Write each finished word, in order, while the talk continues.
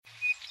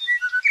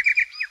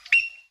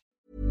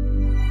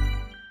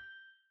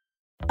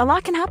A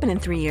lot can happen in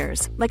 3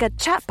 years, like a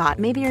chatbot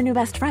may be your new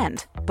best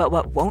friend. But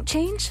what won't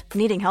change?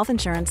 Needing health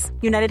insurance.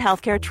 United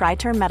Healthcare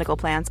Tri-Term Medical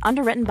Plans,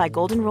 underwritten by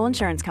Golden Rule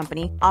Insurance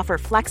Company, offer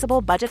flexible,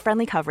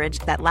 budget-friendly coverage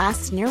that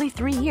lasts nearly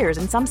 3 years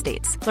in some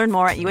states. Learn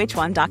more at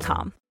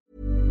uh1.com.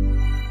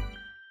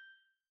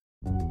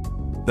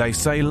 They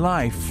say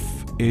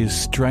life is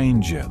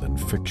stranger than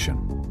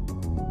fiction.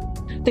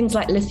 Things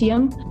like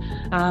lithium,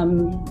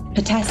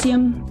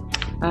 potassium,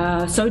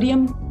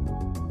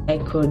 sodium, they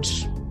could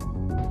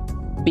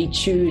be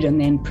chewed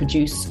and then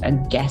produce a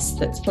gas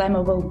that's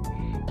flammable,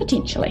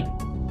 potentially.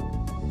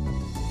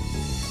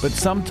 But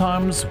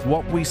sometimes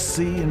what we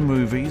see in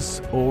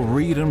movies or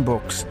read in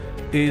books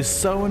is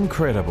so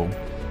incredible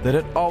that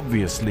it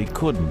obviously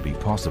couldn't be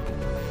possible.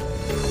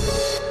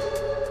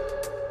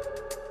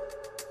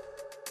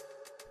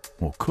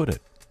 Or could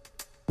it?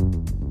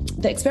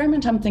 The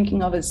experiment I'm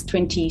thinking of is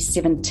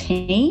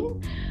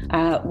 2017,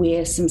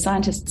 where some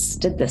scientists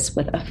did this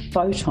with a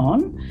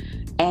photon,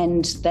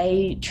 and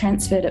they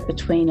transferred it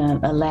between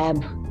a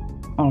lab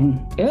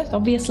on Earth,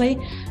 obviously,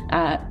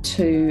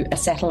 to a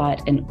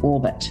satellite in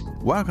orbit.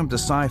 Welcome to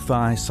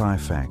Sci-Fi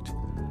Sci-Fact.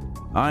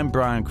 I'm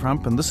Brian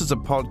Crump, and this is a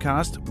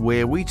podcast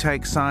where we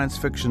take science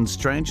fiction's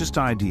strangest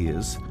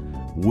ideas,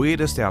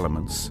 weirdest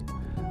elements,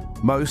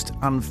 most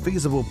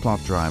unfeasible plot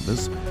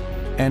drivers,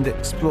 and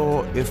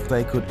explore if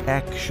they could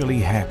actually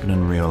happen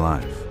in real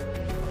life.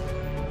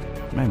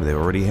 Maybe they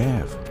already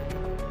have.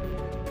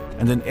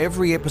 And in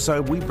every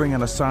episode, we bring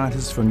in a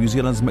scientist from New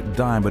Zealand's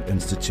MacDiarmid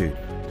Institute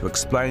to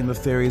explain the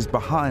theories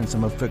behind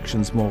some of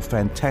fiction's more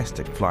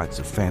fantastic flights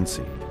of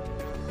fancy.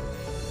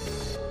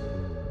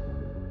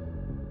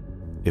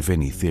 If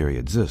any theory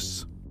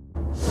exists.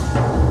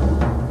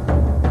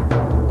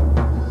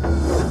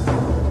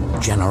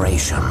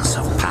 Generations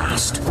have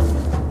passed.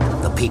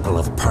 The people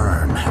of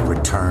Pern have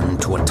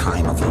returned to a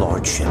time of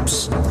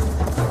lordships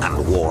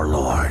and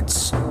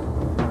warlords.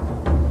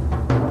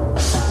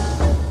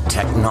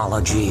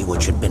 Technology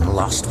which had been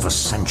lost for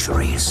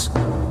centuries,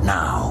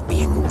 now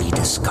being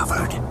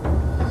rediscovered.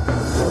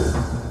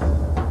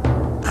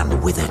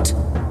 And with it,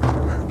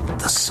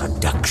 the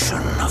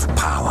seduction of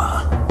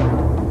power.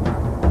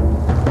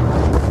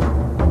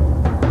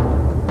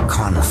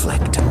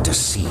 Conflict and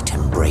deceit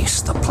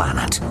embrace the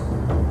planet.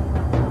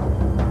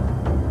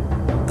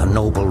 The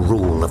noble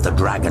rule of the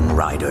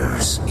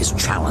Dragonriders is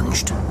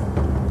challenged.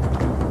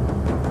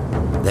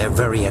 Their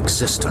very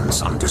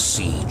existence under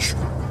siege.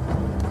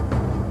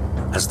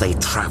 As they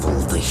travel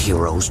the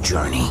hero's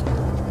journey,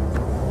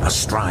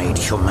 astride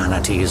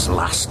humanity's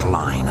last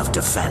line of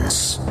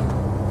defense.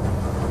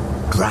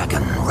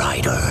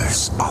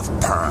 Dragonriders of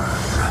Pern.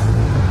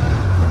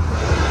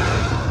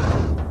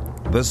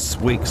 This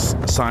week's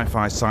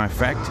Sci-Fi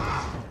Sci-Fact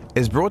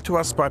is brought to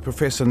us by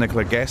Professor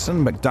Nicola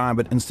Gaston,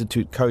 MacDiarmid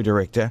Institute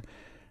co-director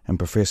and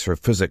Professor of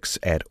Physics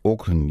at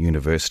Auckland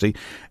University.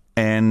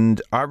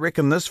 And I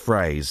reckon this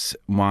phrase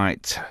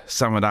might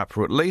sum it up,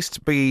 or at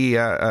least be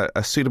a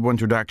suitable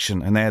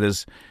introduction, and that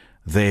is,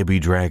 there be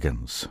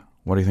dragons.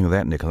 What do you think of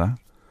that, Nicola?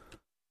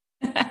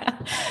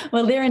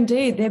 Well,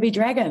 there be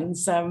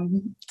dragons,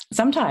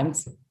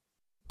 sometimes.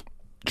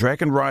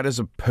 Dragonriders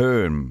of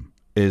Pern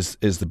is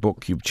the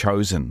book you've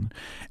chosen.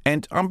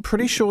 And I'm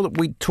pretty sure that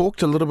we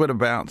talked a little bit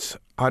about,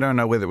 I don't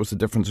know whether it was the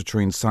difference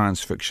between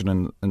science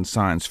fiction and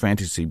science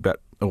fantasy,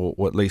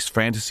 or at least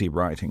fantasy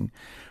writing.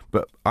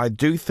 But I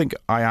do think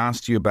I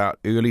asked you about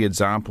early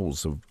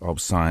examples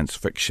of science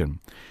fiction.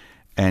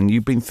 And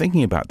you've been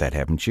thinking about that,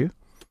 haven't you?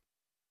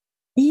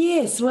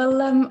 Yes,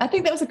 well, I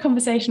think that was a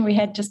conversation we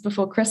had just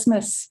before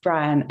Christmas,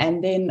 Brian.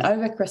 And then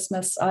over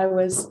Christmas, I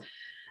was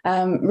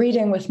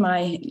reading with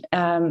my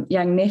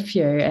young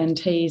nephew, and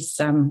he's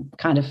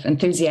kind of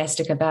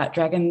enthusiastic about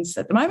dragons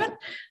at the moment.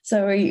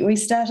 So we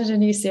started a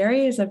new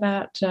series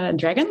about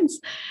dragons.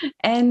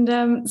 And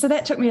so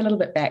that took me a little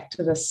bit back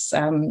to this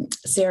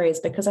series,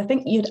 because I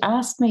think you'd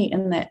asked me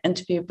in that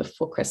interview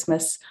before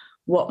Christmas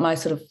what my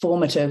sort of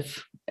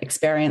formative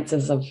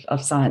experiences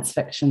of science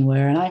fiction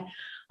were. And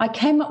I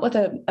came up with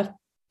a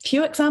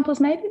few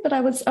examples maybe, but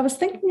I was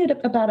thinking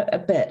about it a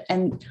bit.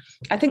 And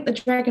I think the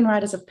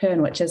Dragonriders of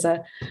Pern, which is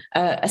a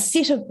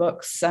set of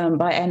books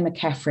by Anne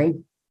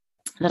McCaffrey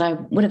that I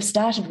would have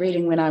started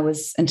reading when I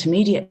was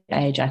intermediate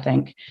age, I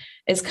think,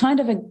 is kind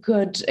of a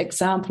good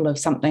example of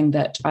something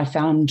that I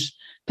found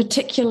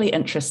particularly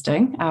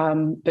interesting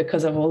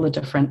because of all the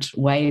different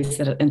ways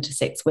that it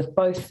intersects with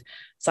both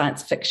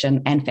science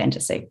fiction and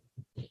fantasy.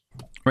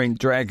 I mean,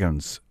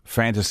 dragons,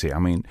 fantasy,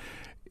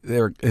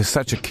 they're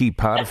such a key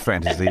part of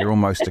fantasy. They're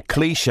almost a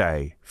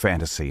cliche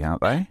fantasy,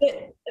 aren't they?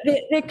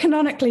 They're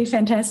canonically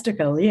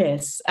fantastical,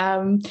 yes.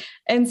 And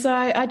so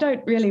I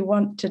don't really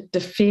want to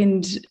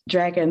defend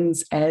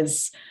dragons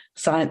as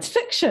science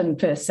fiction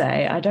per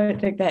se. I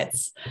don't think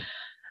that's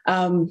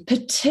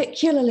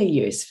particularly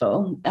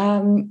useful.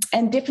 And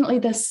definitely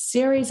this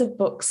series of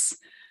books,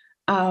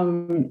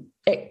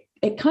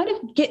 it kind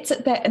of gets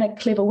at that in a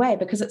clever way,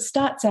 because it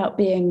starts out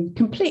being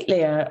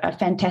completely a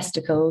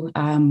fantastical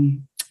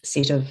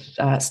set of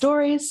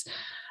stories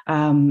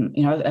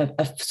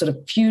a sort of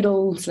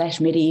feudal /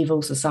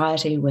 medieval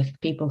society with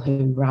people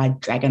who ride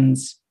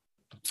dragons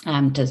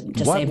to save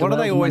the world. Why do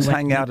they always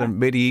hang out in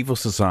medieval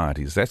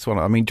societies? That's what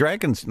I mean.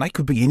 Dragons, they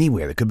could be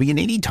anywhere. They could be in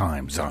any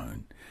time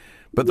zone.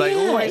 But they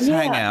always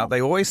hang out.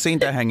 They always seem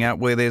to hang out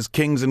where there's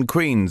kings and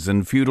queens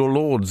and feudal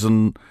lords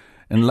and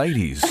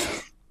ladies.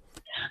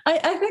 I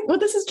think, well,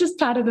 this is just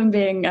part of them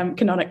being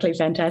canonically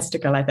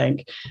fantastical, I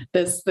think.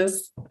 That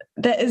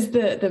is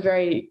the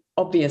very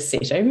obvious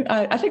setting.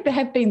 I think there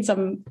have been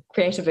some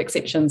creative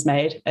exceptions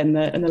made in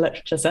the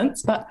literature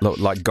since, but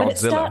like Godzilla. But it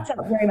starts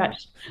out very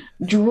much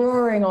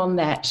drawing on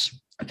that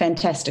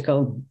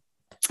fantastical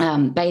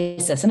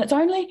basis. And it's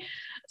only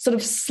sort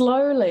of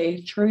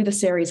slowly through the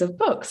series of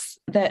books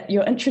that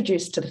you're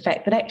introduced to the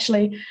fact that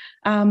actually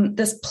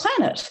this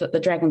planet that the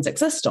dragons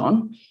exist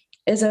on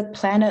is a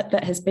planet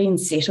that has been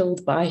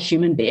settled by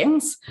human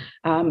beings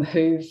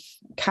who've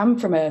come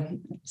from a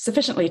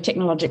sufficiently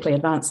technologically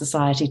advanced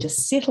society to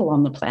settle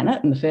on the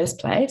planet in the first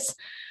place.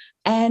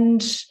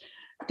 And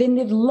then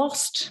they've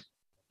lost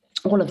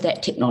all of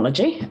that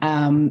technology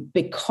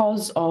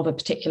because of a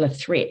particular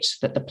threat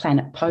that the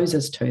planet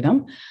poses to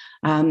them.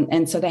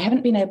 And so they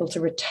haven't been able to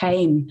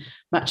retain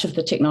much of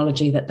the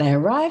technology that they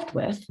arrived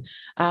with,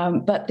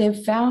 but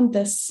they've found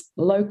this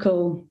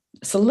local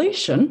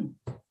solution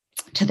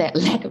to that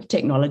lack of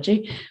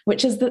technology,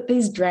 which is that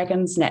these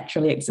dragons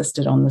naturally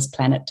existed on this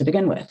planet to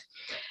begin with.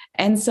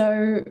 And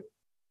so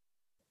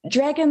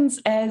dragons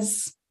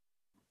as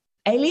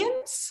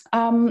aliens,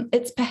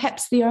 it's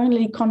perhaps the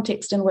only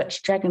context in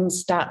which dragons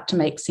start to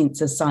make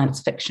sense as science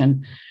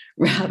fiction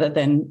rather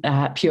than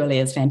purely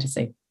as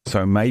fantasy.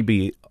 So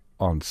maybe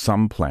on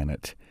some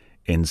planet,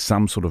 in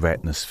some sort of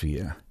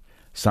atmosphere,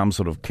 some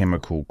sort of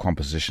chemical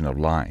composition of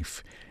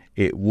life,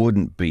 it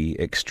wouldn't be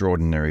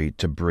extraordinary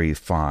to breathe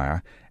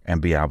fire and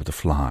be able to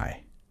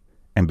fly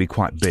and be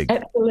quite big.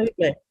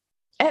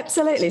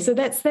 Absolutely. So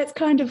that's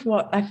kind of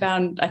what I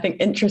found, I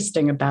think,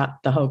 interesting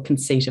about the whole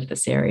conceit of the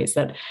series,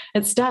 that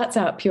it starts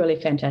out purely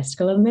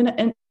fantastical and then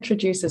it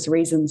introduces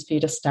reasons for you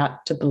to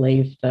start to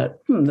believe that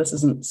this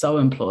isn't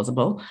so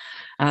implausible.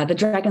 The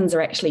dragons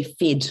are actually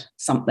fed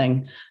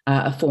something,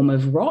 a form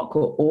of rock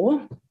or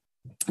ore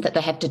that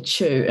they have to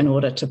chew in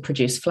order to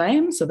produce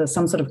flame. So there's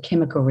some sort of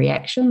chemical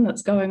reaction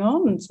that's going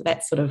on. And so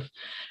that's sort of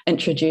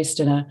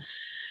introduced in a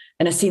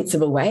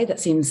sensible way that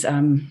seems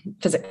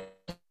physically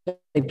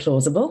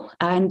plausible.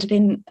 And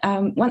then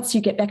once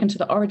you get back into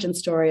the origin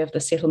story of the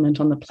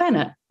settlement on the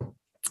planet,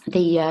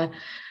 the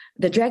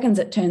dragons,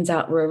 it turns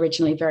out, were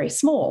originally very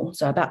small,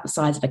 so about the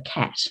size of a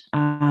cat,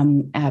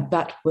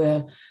 but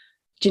were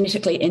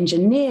genetically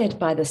engineered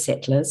by the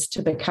settlers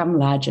to become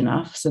large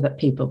enough so that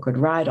people could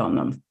ride on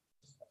them.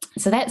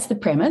 So that's the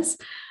premise.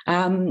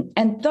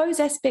 And those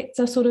aspects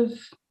are sort of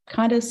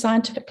kind of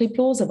scientifically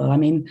plausible. I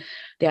mean,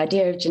 the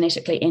idea of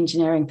genetically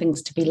engineering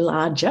things to be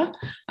larger,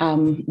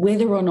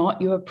 whether or not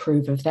you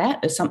approve of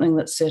that, is something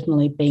that's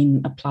certainly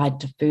been applied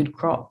to food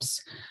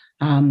crops,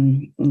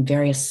 in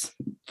various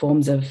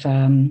forms of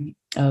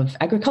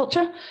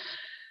agriculture.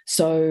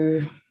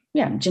 So,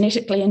 yeah,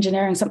 genetically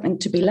engineering something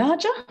to be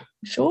larger,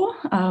 sure.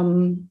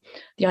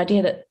 The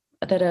idea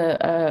that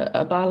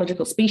a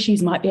biological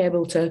species might be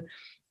able to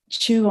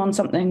chew on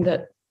something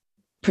that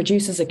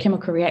produces a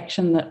chemical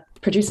reaction that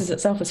produces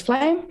itself as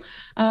flame.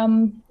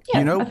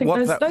 You know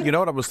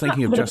what I was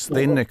thinking of just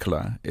then,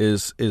 Nicola,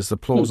 is the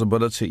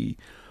plausibility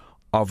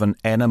of an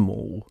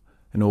animal,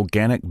 an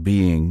organic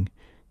being,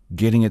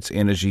 getting its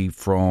energy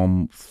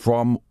from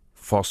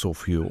fossil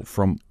fuel,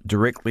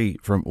 directly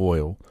from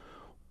oil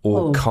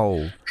or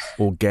coal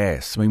or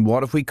gas. I mean,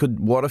 what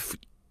if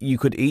you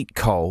could eat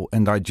coal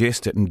and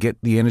digest it and get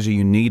the energy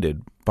you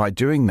needed by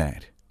doing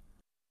that?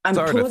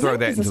 Sorry to throw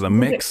that into the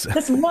mix.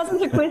 This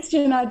wasn't a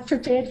question I'd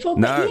prepared for,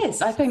 but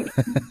yes, I think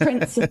in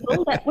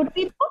principle that would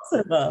be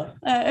possible.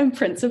 In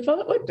principle,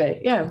 it would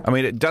be, yeah. I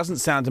mean, it doesn't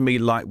sound to me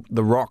like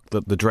the rock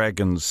that the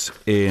dragons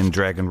in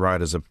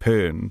Dragonriders of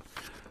Pern,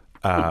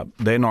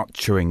 they're not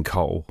chewing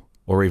coal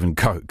or even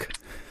coke.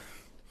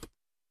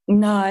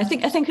 No, I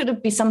think it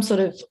would be some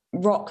sort of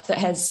rock that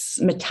has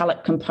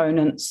metallic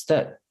components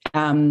that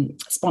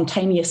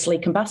spontaneously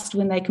combust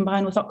when they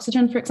combine with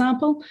oxygen, for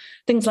example.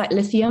 Things like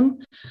lithium,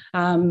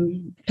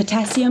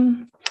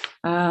 potassium,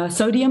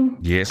 sodium.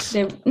 Yes.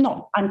 They're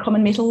not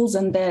uncommon metals,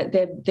 and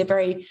they're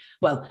very,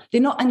 well,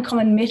 they're not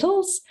uncommon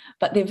metals,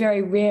 but they're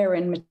very rare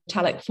in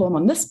metallic form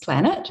on this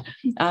planet,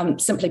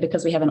 simply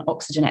because we have an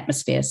oxygen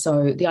atmosphere.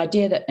 So the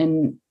idea that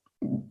in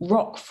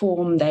rock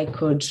form they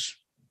could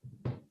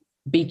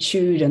be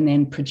chewed and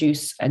then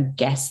produce a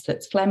gas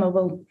that's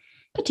flammable,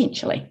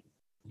 potentially.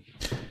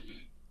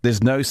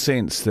 There's no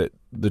sense that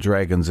the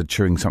dragons are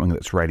chewing something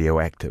that's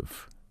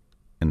radioactive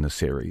in the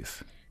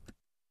series.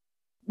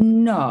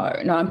 No,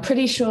 I'm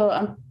pretty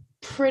sure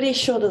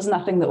there's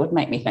nothing that would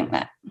make me think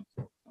that.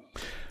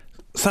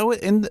 So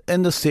in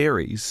the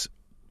series,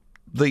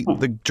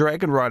 the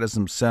dragon riders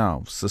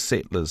themselves, the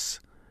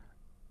settlers,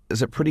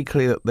 is it pretty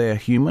clear that they're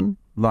human,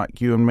 like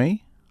you and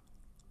me?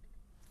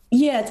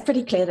 Yeah, it's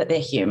pretty clear that they're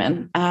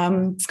human.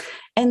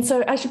 And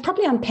so I should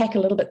probably unpack a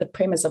little bit the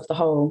premise of the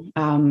whole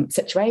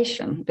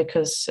situation,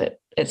 because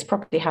it's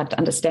probably hard to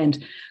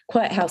understand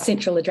quite how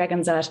central the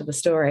dragons are to the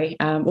story.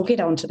 We'll get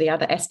on to the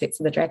other aspects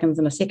of the dragons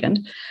in a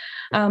second.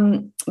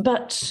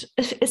 But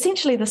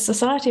essentially, the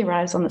society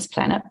arrives on this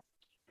planet,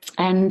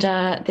 and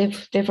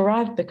they've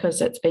arrived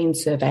because it's been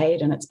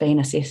surveyed and it's been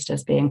assessed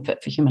as being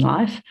fit for human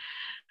life.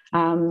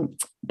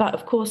 But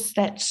of course,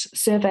 that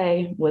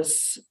survey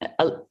was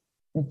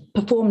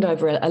performed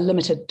over a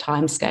limited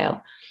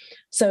timescale.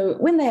 So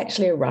when they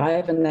actually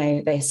arrive and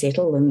they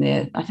settle, and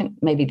they're, I think,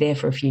 maybe there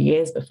for a few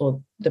years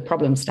before the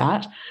problems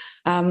start,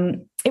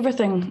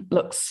 everything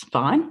looks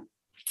fine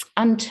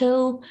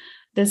until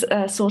there's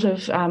a sort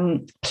of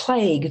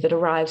plague that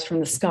arrives from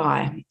the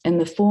sky in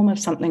the form of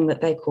something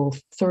that they call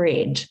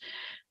thread,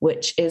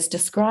 which is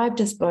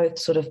described as both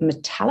sort of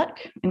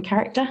metallic in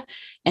character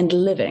and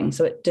living.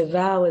 So it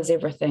devours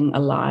everything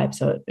alive.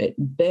 So it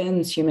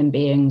burns human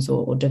beings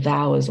or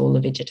devours all the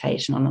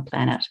vegetation on the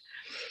planet.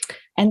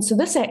 And so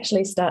this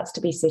actually starts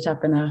to be set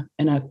up in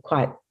a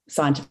quite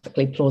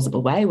scientifically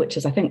plausible way, which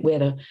is, I think,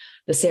 where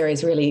the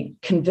series really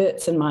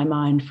converts in my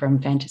mind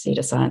from fantasy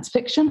to science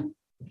fiction.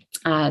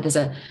 There's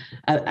a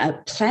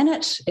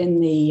planet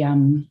in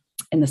the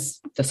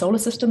solar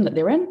system that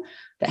they're in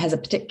that has a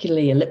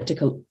particularly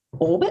elliptical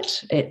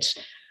orbit. It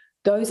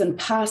goes and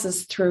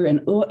passes through an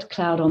Oort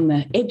cloud on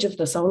the edge of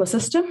the solar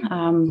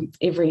system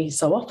every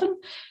so often,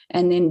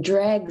 and then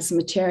drags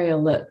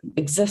material that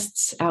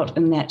exists out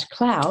in that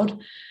cloud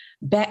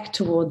back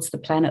towards the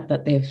planet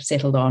that they've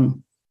settled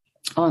on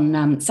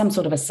some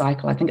sort of a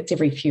cycle. I think it's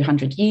every few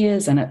hundred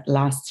years, and it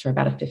lasts for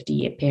about a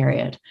 50-year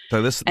period.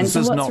 So this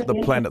is not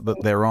the planet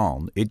that they're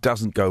on. It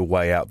doesn't go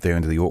way out there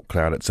into the Oort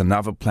cloud. It's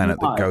another planet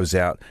that goes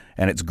out,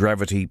 and its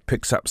gravity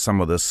picks up some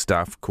of this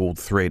stuff called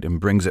thread and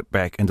brings it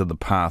back into the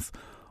path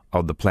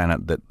of the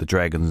planet that the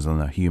dragons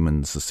and the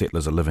humans, the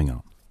settlers, are living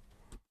on.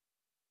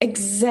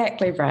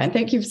 Exactly, Brian.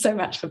 Thank you so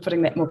much for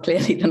putting that more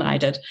clearly than I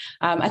did.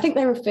 I think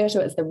they refer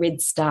to it as the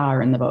red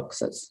star in the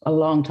books. It's a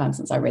long time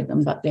since I read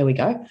them, but there we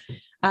go.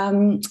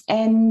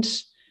 And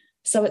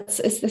so it's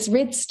this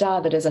red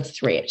star that is a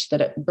threat,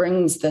 that it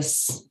brings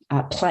this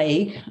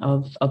plague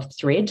of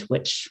thread,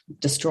 which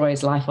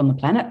destroys life on the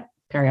planet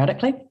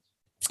periodically.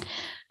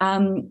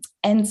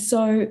 And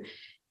so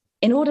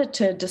in order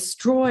to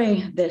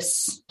destroy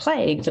this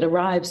plague that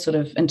arrives sort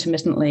of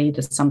intermittently,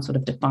 there's some sort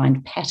of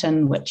defined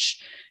pattern,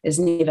 which is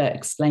never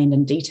explained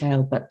in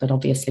detail, but that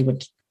obviously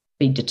would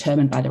be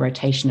determined by the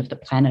rotation of the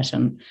planet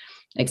and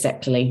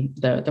exactly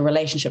the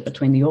relationship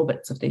between the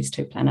orbits of these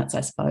two planets,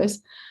 I suppose.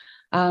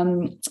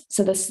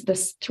 So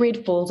this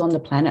thread falls on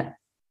the planet,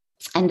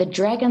 and the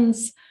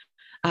dragons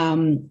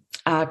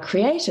are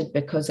created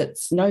because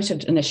it's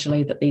noted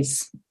initially that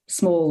these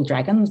small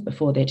dragons,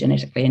 before they're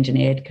genetically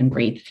engineered, can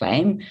breathe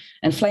flame,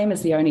 and flame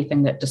is the only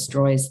thing that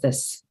destroys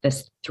this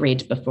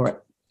thread before it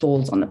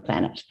falls on the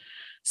planet.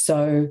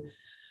 So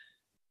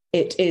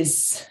it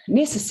is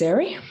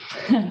necessary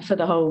for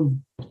the whole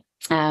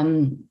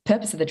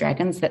purpose of the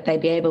dragons that they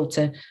be able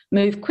to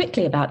move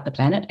quickly about the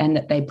planet and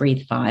that they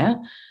breathe fire.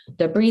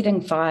 The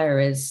breathing fire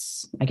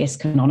is, I guess,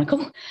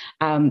 canonical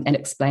and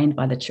explained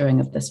by the chewing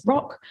of this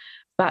rock.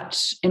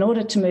 But in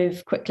order to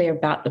move quickly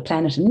about the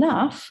planet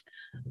enough,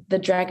 the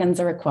dragons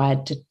are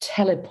required to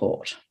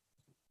teleport.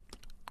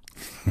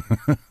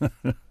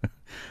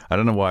 I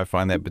don't know why I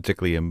find that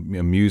particularly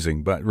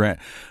amusing, but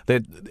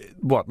they're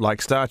what,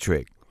 like Star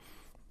Trek?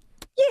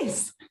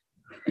 Yes.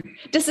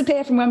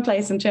 Disappear from one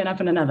place and turn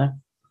up in another.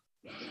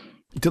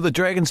 Do the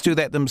dragons do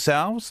that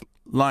themselves?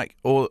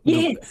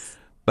 Yes.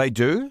 They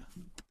do?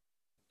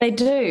 They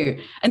do.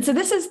 And so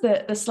this is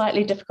the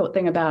slightly difficult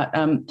thing about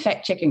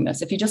fact-checking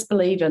this. If you just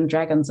believe in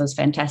dragons as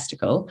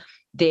fantastical,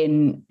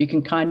 then you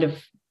can kind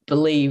of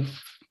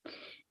believe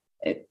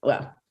it,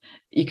 well,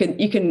 you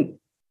can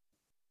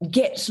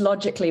get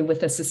logically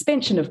with a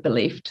suspension of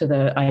belief to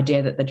the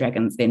idea that the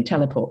dragons then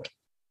teleport.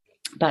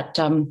 But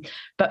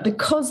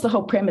because the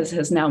whole premise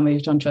has now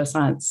moved onto a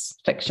science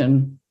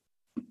fiction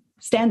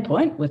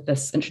standpoint with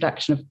this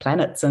introduction of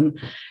planets and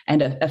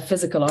a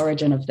physical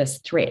origin of this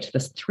thread,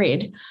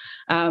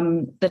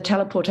 the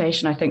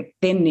teleportation, I think,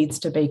 then needs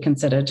to be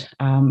considered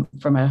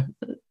through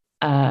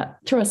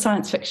a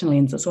science fiction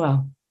lens as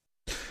well.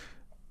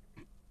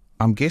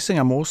 I'm guessing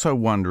I'm also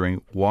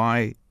wondering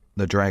why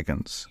the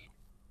dragons,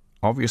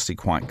 obviously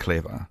quite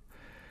clever,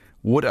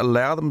 would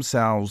allow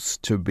themselves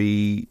to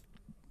be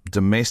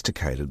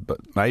domesticated, but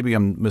maybe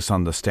I'm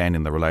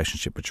misunderstanding the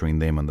relationship between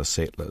them and the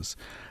settlers,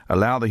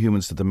 allow the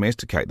humans to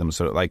domesticate them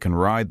so that they can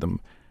ride them,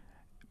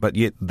 but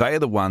yet they're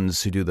the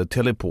ones who do the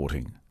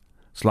teleporting.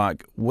 It's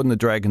like, wouldn't the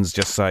dragons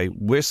just say,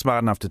 we're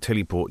smart enough to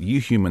teleport,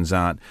 you humans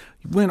aren't,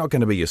 we're not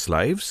going to be your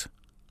slaves?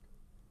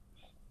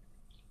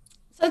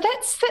 So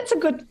that's a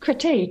good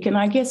critique, and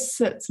I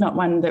guess it's not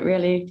one that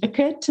really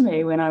occurred to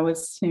me when I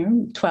was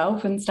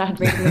 12 and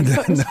started reading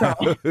this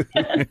book.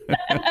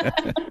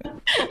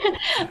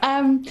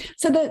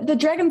 So the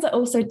dragons are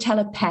also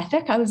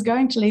telepathic. I was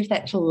going to leave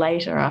that till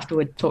later after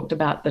we'd talked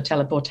about the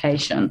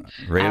teleportation.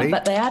 Really?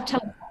 But they are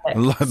telepathic.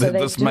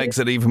 This makes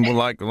it even more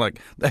like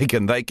they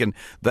can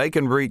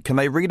read. Can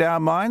they read our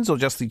minds or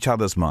just each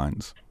other's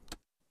minds?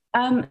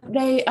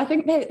 I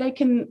think they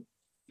can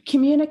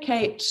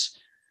communicate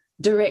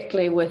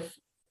directly with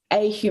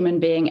a human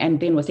being and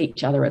then with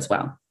each other as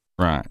well.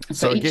 Right.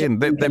 So again,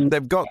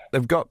 they've got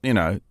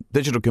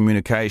digital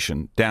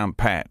communication down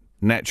pat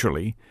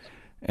naturally,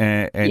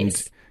 and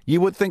yes. You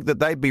would think that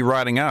they'd be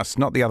writing us,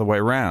 not the other way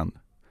around,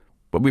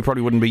 but we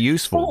probably wouldn't be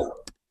useful. Well,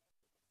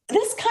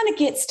 this kind of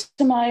gets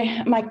to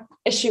my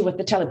issue with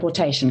the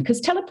teleportation,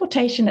 because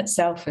teleportation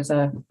itself as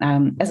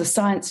a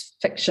science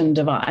fiction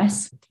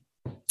device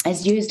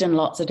is used in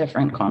lots of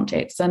different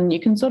contexts, and you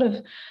can sort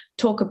of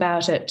talk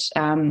about it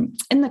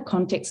in the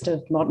context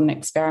of modern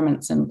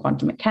experiments in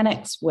quantum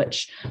mechanics,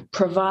 which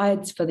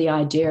provides for the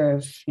idea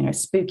of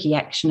spooky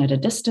action at a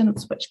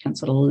distance, which can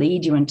sort of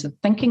lead you into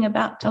thinking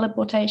about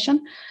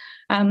teleportation.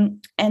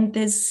 And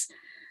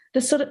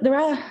there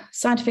are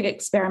scientific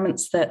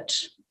experiments that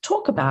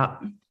talk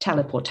about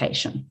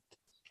teleportation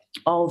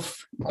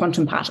of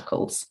quantum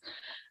particles,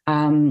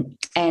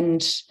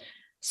 and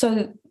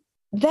so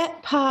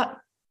that part.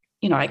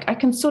 I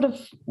can sort of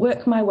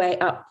work my way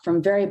up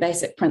from very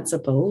basic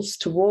principles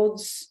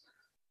towards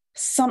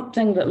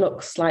something that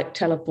looks like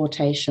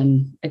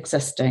teleportation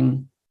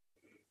existing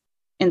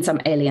in some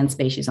alien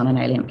species on an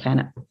alien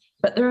planet.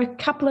 But there are a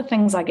couple of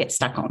things I get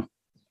stuck on.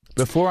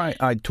 Before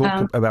I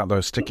talk about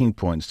those sticking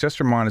points,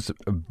 just remind us of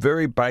a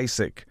very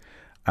basic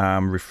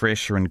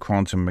refresher in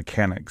quantum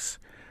mechanics,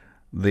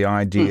 the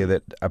idea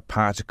that a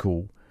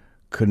particle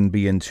couldn't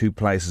be in two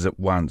places at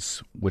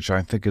once, which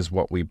I think is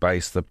what we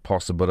base the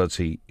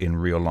possibility in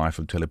real life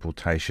of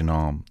teleportation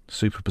on.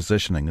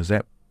 Superpositioning,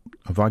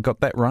 have I got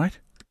that right?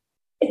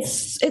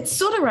 It's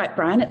sort of right,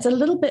 Brian. It's a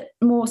little bit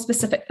more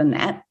specific than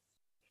that.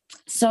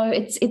 So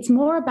it's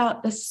more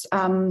about this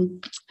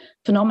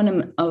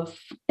phenomenon of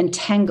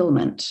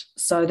entanglement,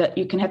 so that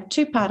you can have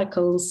two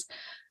particles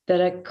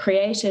that are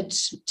created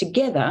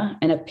together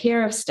in a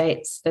pair of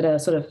states that are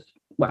sort of,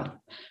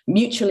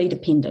 mutually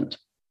dependent.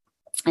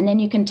 And then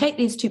you can take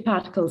these two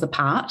particles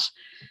apart,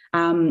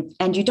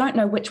 and you don't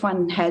know which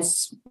one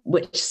has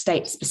which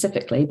state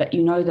specifically, but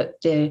you know that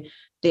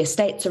their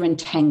states are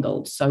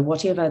entangled. So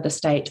whatever the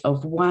state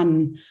of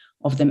one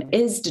of them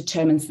is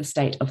determines the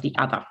state of the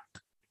other.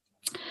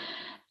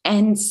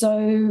 And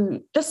so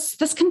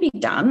this can be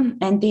done.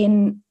 And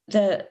then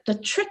the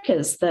trick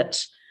is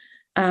that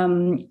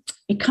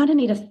you kind of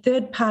need a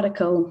third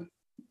particle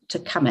to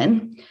come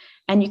in,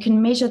 and you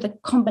can measure the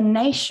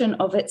combination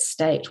of its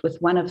state with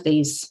one of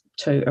these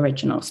two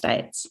original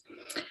states.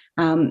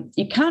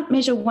 You can't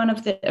measure one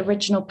of the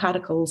original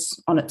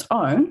particles on its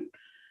own,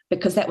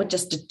 because that would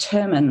just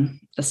determine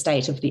the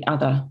state of the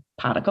other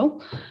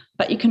particle.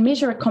 But you can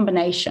measure a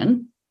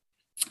combination.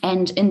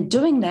 And in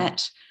doing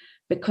that,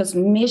 because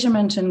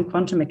measurement in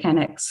quantum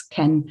mechanics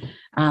can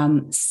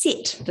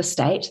set the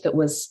state that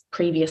was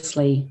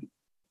previously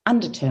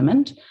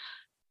undetermined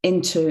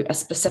into a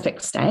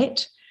specific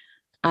state,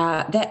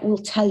 that will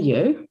tell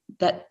you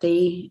that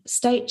the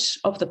state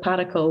of the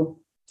particle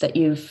that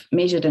you've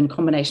measured in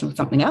combination with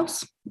something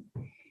else,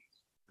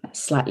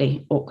 that's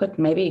slightly awkward,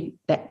 maybe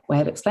that way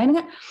of explaining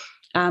it,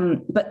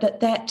 but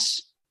that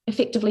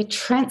effectively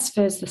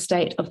transfers the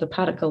state of the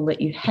particle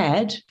that you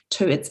had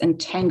to its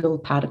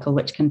entangled particle,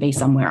 which can be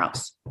somewhere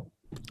else.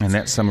 And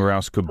that somewhere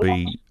else could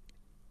be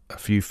a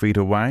few feet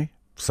away,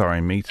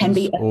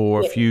 meters,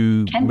 or a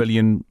few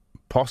million,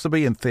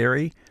 possibly in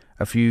theory,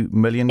 a few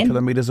million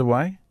kilometers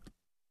away?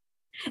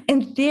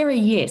 In theory,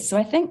 yes. So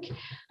I think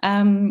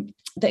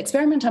the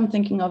experiment I'm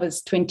thinking of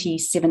is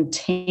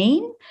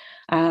 2017,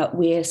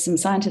 where some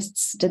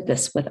scientists did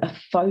this with a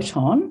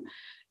photon,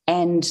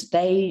 and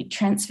they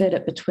transferred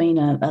it between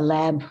a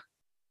lab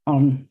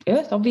on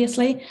Earth,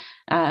 obviously,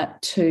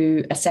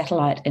 to a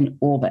satellite in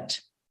orbit.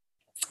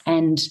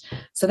 And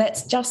so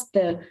that's just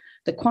the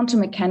quantum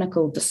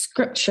mechanical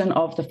description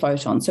of the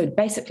photon. So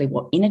basically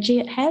what energy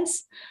it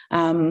has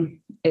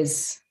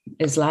is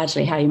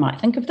largely how you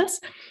might think of this.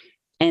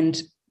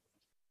 And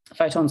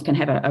photons can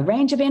have a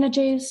range of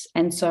energies.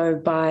 And so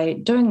by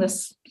doing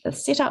this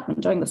setup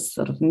and doing this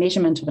sort of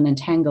measurement of an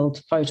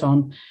entangled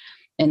photon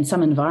in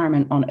some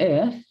environment on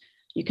Earth,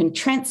 you can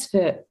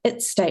transfer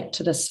its state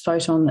to this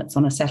photon that's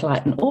on a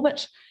satellite in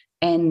orbit.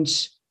 And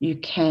you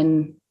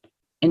can,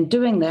 in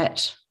doing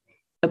that,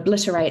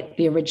 obliterate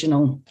the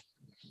original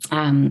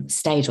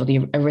state or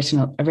the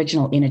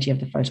original energy of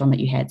the photon that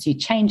you had. So you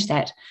change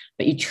that,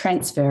 but you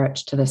transfer it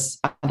to this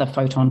other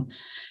photon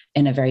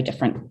in a very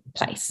different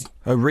place.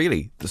 Oh,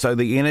 really? So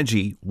the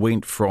energy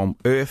went from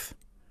Earth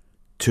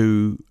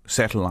to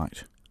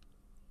satellite?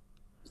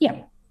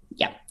 Yeah,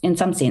 in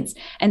some sense.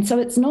 And so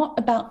it's not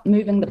about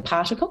moving the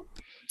particle.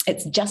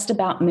 It's just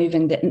about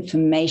moving the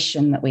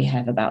information that we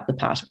have about the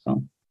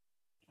particle.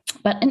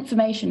 But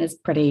information is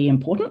pretty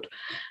important.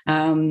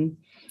 And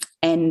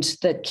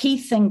the key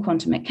thing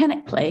quantum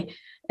mechanically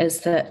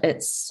is that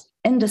it's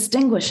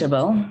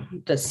indistinguishable,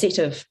 the set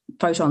of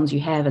photons you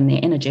have and their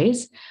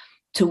energies,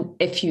 to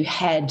if you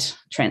had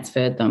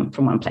transferred them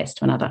from one place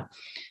to another.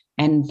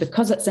 And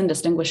because it's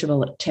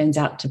indistinguishable, it turns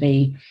out to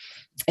be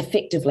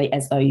effectively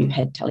as though you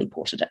had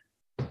teleported it.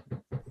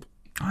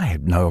 I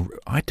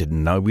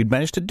didn't know we'd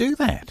managed to do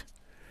that.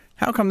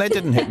 How come that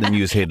didn't hit the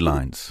news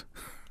headlines?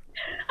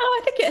 Oh,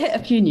 I think it hit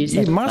a few news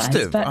headlines. You must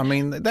have. I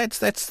mean, that's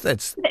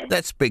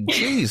big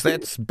cheese.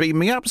 That's beam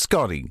me up,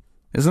 Scotty,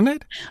 isn't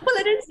it? Well,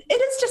 it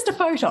is just a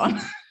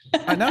photon.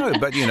 I know,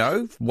 but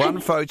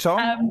one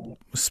photon,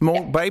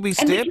 small baby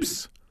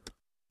steps.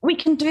 We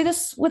can do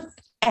this with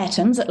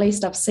atoms. At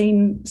least I've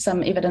seen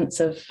some evidence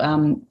of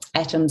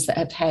atoms that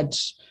have had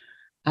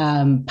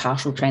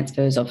partial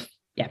transfers of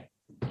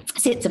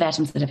sets of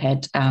atoms that have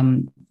had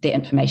their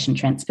information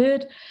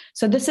transferred.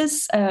 So this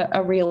is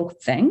a real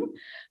thing,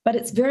 but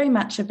it's very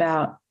much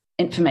about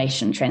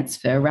information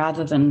transfer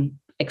rather than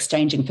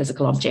exchanging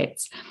physical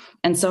objects.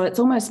 And so it's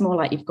almost more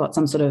like you've got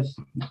some sort of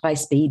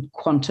high-speed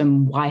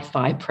quantum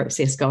Wi-Fi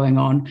process going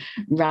on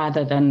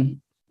rather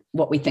than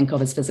what we think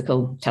of as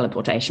physical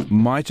teleportation.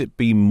 Might it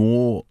be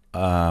more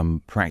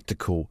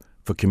practical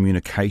for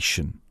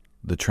communication,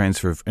 the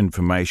transfer of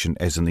information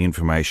as in the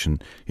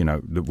information,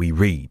 that we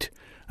read,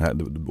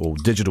 or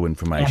digital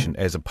information,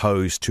 as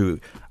opposed to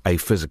a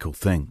physical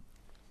thing?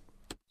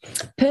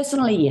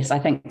 Personally, yes, I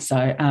think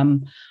so.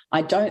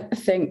 I don't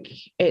think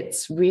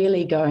it's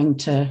really going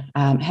to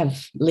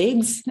have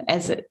legs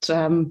as it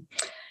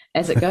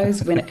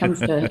goes when it comes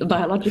to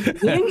biological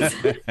beings.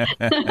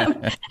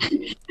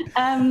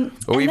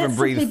 Or even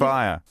breathe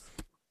fire.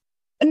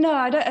 No,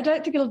 I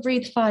don't think it'll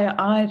breathe fire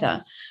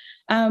either.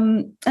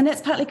 And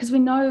that's partly because we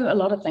know a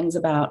lot of things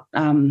about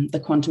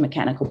the quantum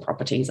mechanical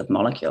properties of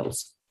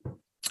molecules.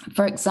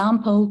 For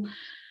example,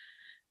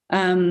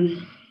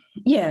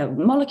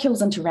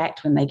 molecules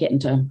interact when they get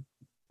into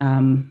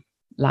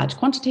large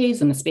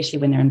quantities, and especially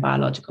when they're in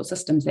biological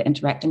systems, they're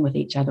interacting with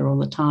each other all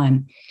the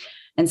time.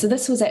 And so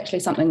this was actually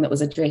something that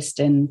was addressed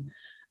in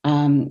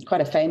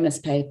quite a famous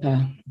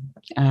paper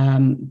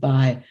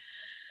by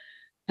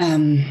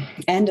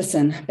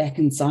Anderson back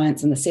in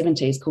Science in the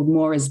 70s called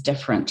More is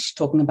Different,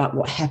 talking about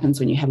what happens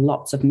when you have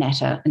lots of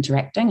matter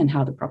interacting and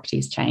how the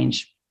properties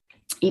change,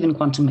 even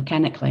quantum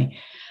mechanically.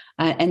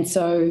 And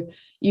so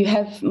you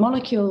have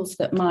molecules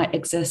that might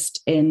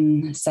exist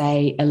in,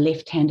 say, a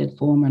left-handed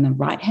form and a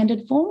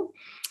right-handed form.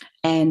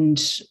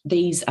 And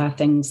these are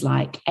things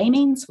like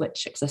amines,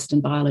 which exist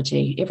in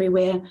biology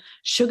everywhere,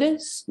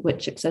 sugars,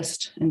 which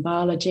exist in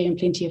biology in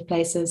plenty of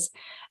places.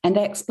 And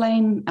they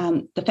explain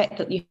the fact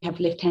that you have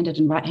left-handed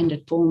and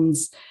right-handed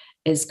forms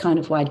is kind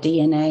of why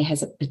DNA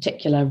has a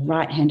particular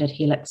right-handed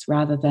helix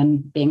rather than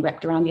being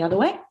wrapped around the other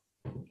way.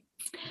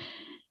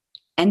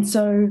 And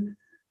so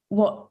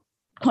what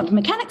quantum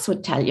mechanics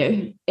would tell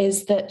you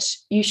is that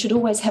you should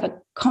always have a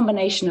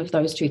combination of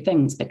those two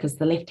things, because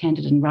the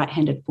left-handed and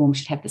right-handed form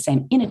should have the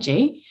same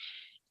energy,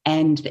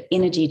 and the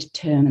energy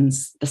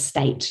determines the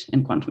state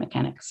in quantum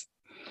mechanics.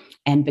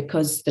 And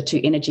because the two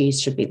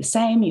energies should be the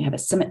same, you have a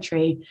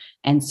symmetry,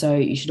 and so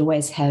you should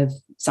always have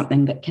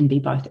something that can be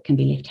both. It can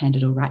be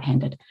left-handed or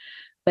right-handed.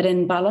 But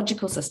in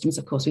biological systems,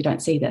 of course, we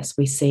don't see this.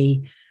 We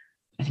see,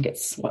 I think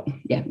it's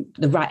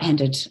the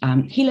right-handed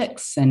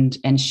helix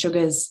and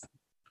sugars,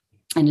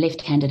 and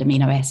left-handed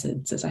amino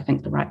acids is, I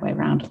think, the right way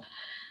around.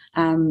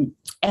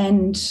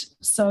 And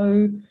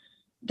so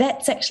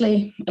that's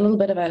actually a little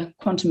bit of a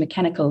quantum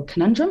mechanical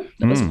conundrum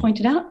that was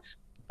pointed out.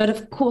 But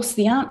of course,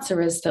 the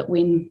answer is that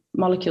when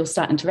molecules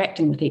start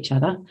interacting with each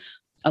other,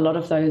 a lot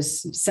of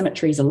those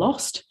symmetries are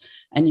lost,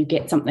 and you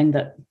get something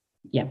that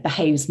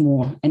behaves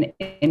more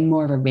in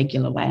more of a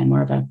regular way and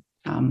more of a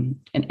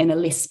in a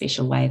less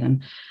special way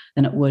than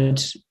it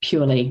would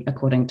purely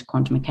according to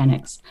quantum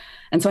mechanics.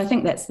 And so I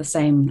think that's the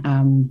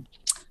same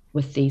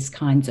with these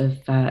kinds of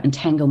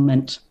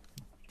entangled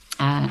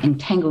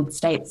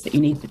states that you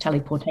need for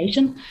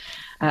teleportation.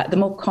 The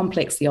more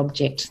complex the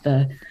object,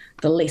 the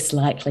less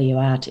likely you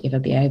are to ever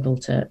be able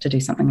to do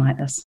something like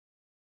this.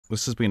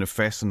 This has been a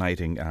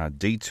fascinating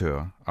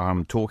detour.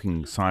 I'm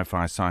talking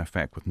sci-fi,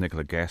 sci-fact with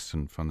Nicola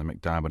Gaston from the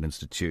MacDiarmid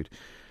Institute,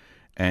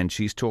 and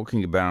she's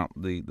talking about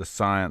the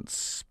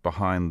science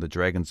behind the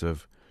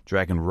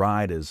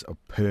Dragonriders of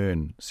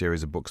Pern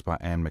series of books by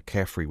Anne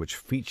McCaffrey, which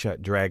feature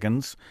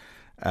dragons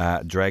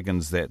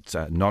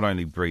that not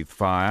only breathe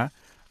fire,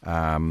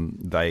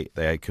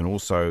 they're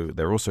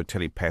also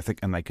telepathic,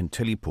 and they can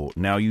teleport.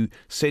 Now, you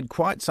said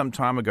quite some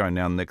time ago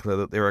now, Nicola,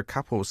 that there are a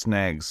couple of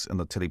snags in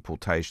the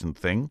teleportation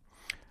thing.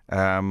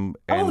 Then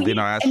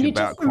I asked you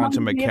about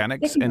quantum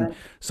mechanics. And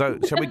so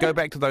shall we go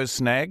back to those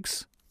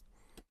snags?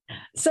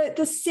 So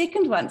the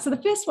second one, so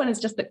the first one is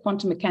just that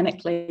quantum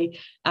mechanically,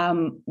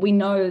 we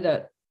know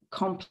that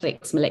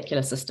complex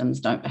molecular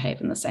systems don't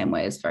behave in the same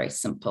way as very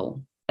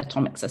simple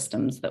atomic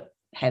systems that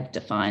have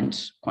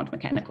defined quantum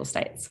mechanical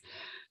states.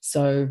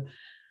 So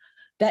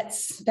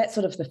that's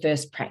sort of the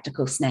first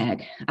practical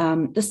snag.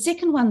 The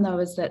second one, though,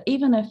 is that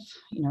even if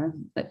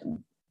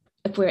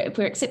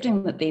we're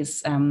accepting that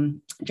these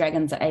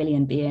dragons are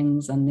alien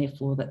beings, and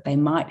therefore that they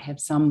might have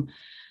some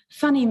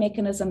funny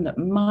mechanism that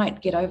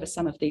might get over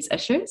some of these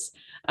issues,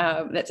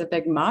 that's a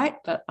big might,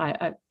 but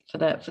for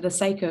the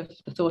sake of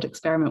the thought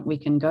experiment, we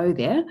can go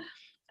there.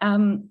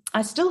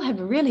 I still have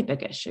a really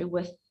big issue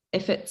with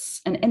if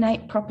it's an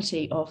innate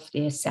property of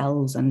their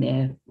cells and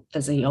their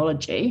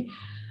physiology,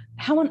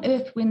 how on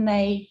earth, when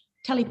they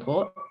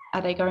teleport,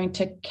 are they going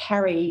to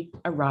carry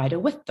a rider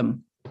with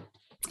them?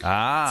 So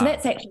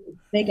that's actually a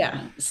bigger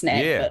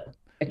snag that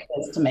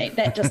occurs to me.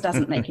 That just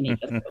doesn't make any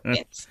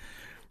sense.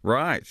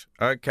 Right.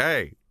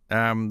 Okay.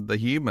 The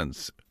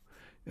humans,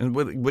 and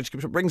which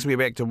brings me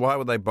back to why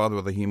would they bother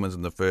with the humans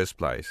in the first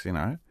place? They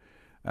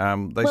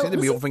seem to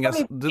be offering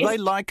us. Do they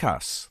like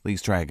us,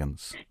 these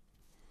dragons?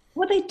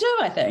 Well, they do,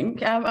 I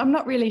think. I'm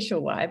not really sure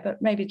why, but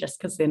maybe just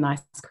because they're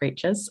nice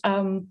creatures.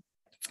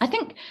 I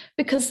think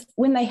because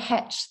when they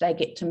hatch, they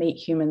get to meet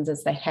humans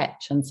as they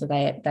hatch, and so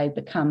they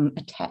become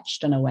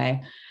attached in a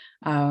way.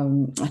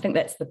 I think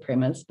that's the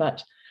premise,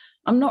 but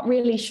I'm not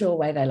really sure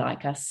why they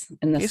like us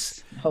in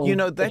this whole.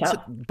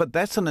 But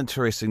that's an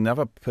interesting,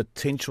 another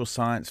potential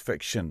science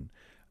fiction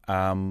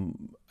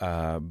meme.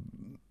 I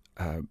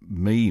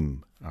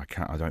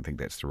don't think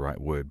that's the right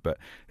word, but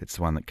it's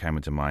the one that came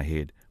into my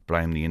head.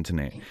 Blame the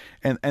internet,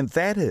 and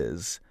that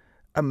is,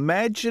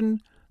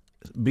 imagine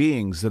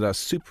beings that are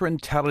super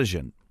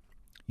intelligent,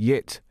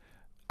 yet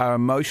are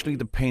emotionally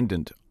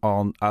dependent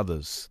on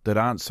others that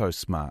aren't so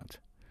smart.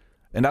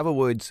 In other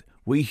words,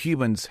 we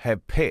humans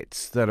have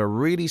pets that are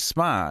really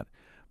smart,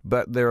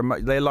 but they're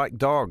like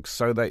dogs,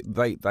 so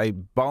they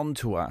bond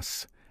to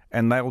us,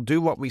 and they'll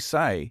do what we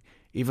say,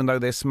 even though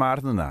they're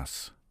smarter than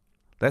us.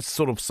 That's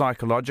sort of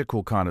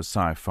psychological kind of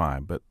sci-fi,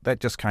 but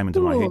that just came into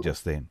my head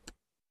just then.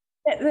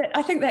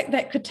 I think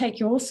that could take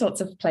you all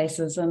sorts of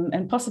places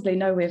and possibly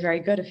nowhere very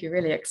good if you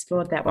really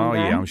explored that one. Oh,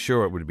 yeah, I'm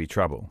sure it would be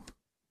trouble.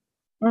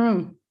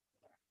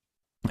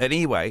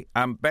 Anyway,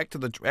 back to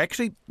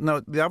the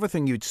other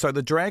thing so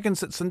the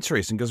dragons, it's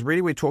interesting because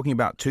really we're talking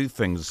about two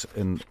things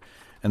in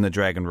the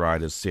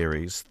Dragonriders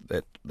series,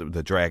 that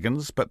the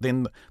dragons, but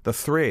then the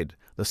thread,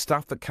 the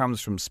stuff that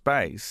comes from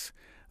space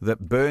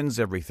that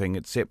burns everything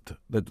except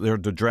the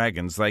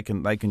dragons, they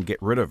can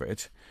get rid of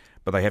it,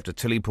 but they have to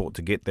teleport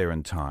to get there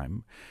in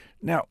time.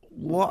 Now,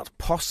 what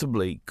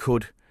possibly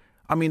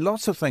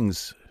lots of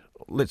things,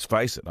 let's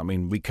face it,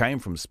 we came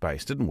from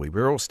space, didn't we?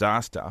 We're all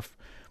star stuff,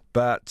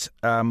 but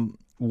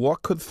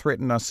what could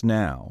threaten us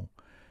now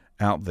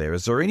out there?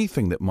 Is there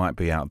anything that might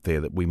be out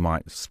there that we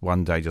might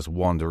one day just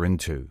wander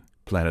into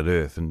planet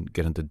Earth and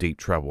get into deep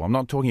trouble? I'm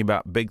not talking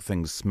about big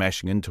things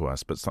smashing into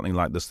us, but something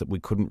like this that we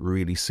couldn't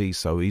really see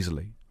so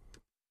easily.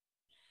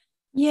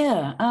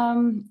 Yeah.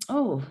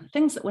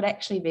 Things that would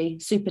actually be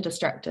super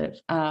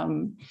destructive.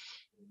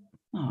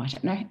 I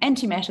don't know.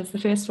 Antimatter is the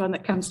first one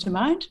that comes to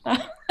mind.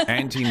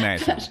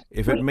 Antimatter.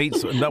 If it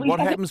meets... what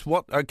happens...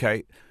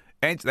 Okay.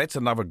 That's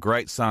another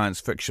great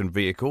science fiction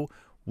vehicle.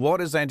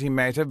 What is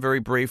antimatter, very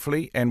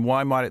briefly, and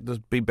why might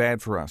it be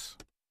bad for us?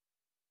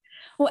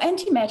 Well,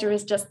 antimatter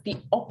is just the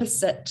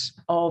opposite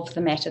of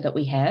the matter that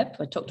we have.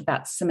 I talked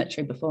about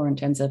symmetry before in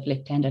terms of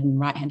left-handed and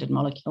right-handed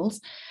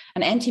molecules.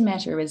 And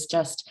antimatter is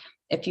just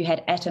if you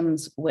had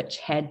atoms which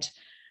had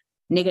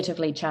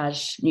negatively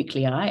charged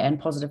nuclei and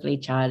positively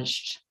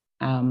charged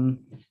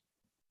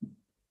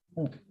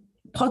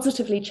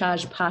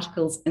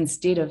particles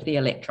instead of the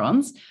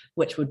electrons,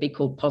 which would be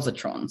called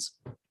positrons.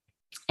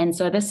 And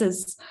so this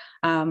is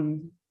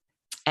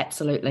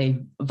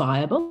absolutely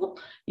viable.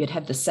 You'd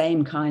have the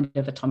same kind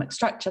of atomic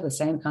structure, the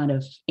same kind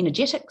of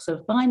energetics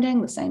of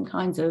binding, the same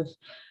kinds of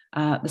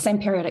the same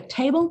periodic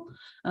table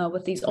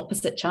with these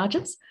opposite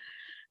charges.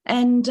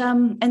 And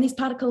these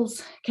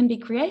particles can be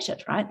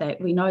created, right?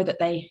 We know that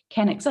they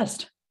can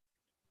exist.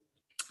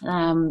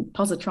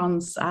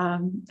 Positrons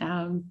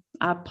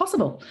are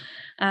possible.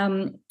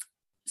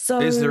 So,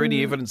 is there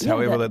any evidence,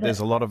 however, that there's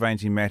a lot of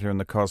antimatter in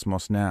the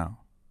cosmos now?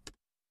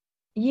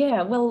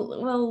 Yeah,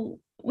 well,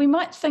 we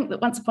might think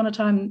that once upon a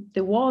time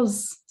there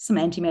was some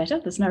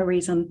antimatter. There's no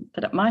reason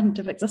that it mightn't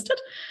have existed.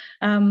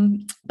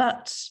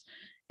 But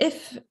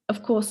if,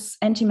 of course,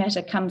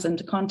 antimatter comes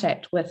into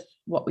contact with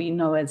what we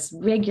know as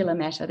regular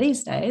matter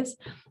these days,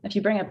 if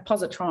you bring a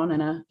positron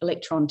and an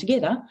electron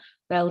together,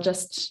 they'll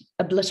just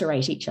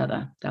obliterate each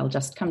other. They'll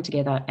just come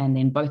together and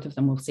then both of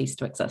them will cease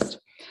to exist.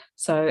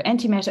 So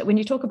antimatter, when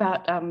you talk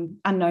about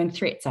unknown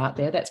threats out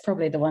there, that's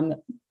probably the one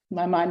that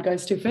my mind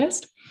goes to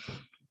first.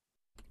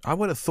 I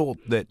would have thought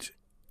that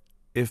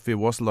if there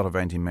was a lot of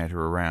antimatter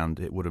around,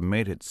 it would have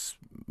met its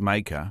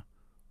maker,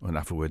 or in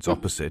other words,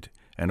 opposite,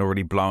 and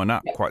already blown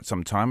up quite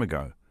some time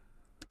ago.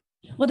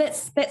 Well,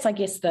 that's I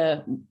guess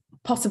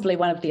possibly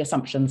one of the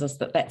assumptions is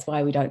that that's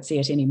why we don't see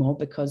it anymore,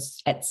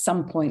 because at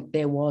some point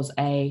there was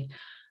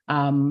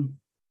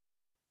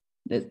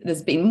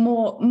there's been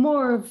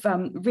more of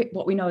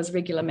what we know as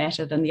regular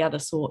matter than the other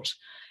sort,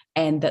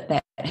 and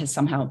that has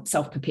somehow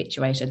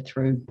self-perpetuated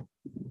through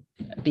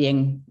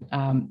being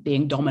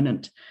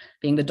dominant,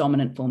 being the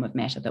dominant form of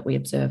matter that we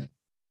observe.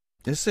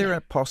 Is there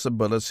a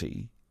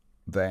possibility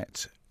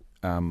that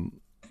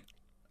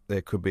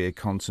there could be a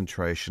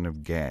concentration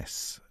of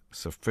gas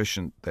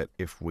sufficient that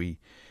if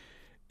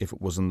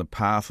it was in the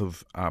path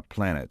of our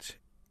planet,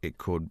 it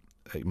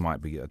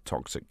might be a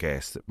toxic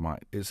gas that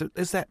might...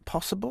 Is that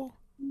possible?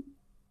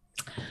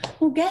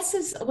 Well,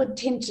 gases would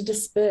tend to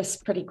disperse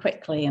pretty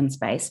quickly in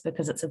space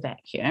because it's a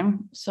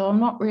vacuum. So I'm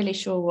not really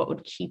sure what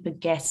would keep a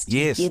gas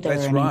Yes, together.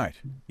 that's right.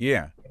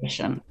 Yeah.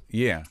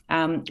 Yeah.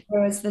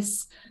 Whereas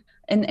this,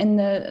 in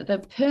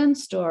the Pern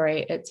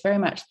story, it's very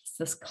much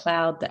this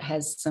cloud that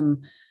has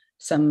some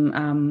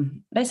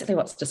basically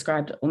what's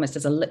described almost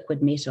as a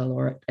liquid metal,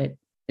 or it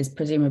is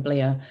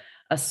presumably a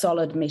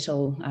solid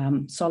metal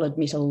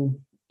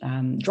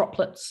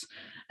droplets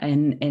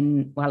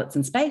in while it's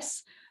in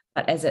space.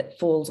 But as it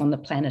falls on the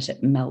planet,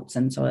 it melts,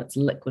 and so it's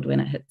liquid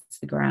when it hits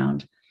the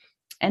ground.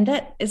 And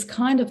that is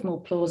kind of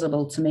more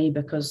plausible to me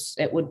because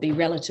it would be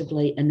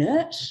relatively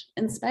inert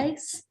in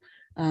space.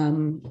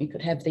 You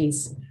could have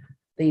these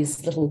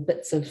little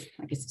bits of,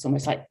 I guess it's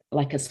almost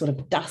like a sort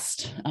of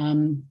dust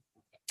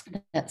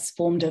that's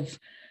formed of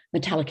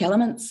metallic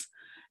elements.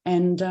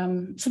 And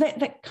so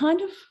that kind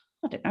of,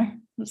 I don't know,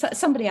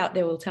 somebody out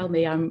there will tell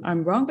me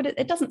I'm wrong, but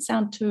it doesn't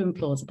sound too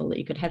implausible that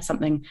you could have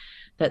something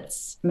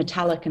that's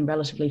metallic and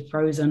relatively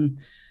frozen,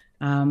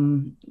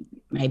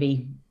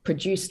 maybe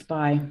produced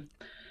by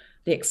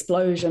the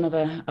explosion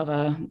of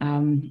a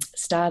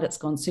star that's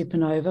gone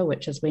supernova,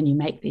 which is when you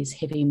make these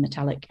heavy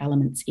metallic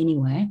elements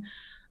anyway.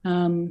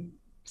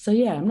 So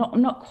yeah,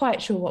 I'm not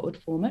quite sure what would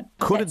form it.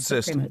 Could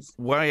exist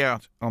way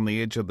out on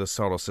the edge of the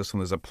solar system.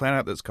 There's a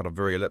planet that's got a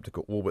very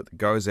elliptical orbit that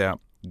goes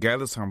out,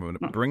 gathers some of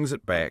it, brings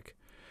it back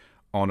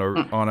on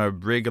a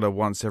regular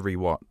once every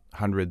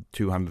 100,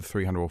 200,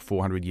 300 or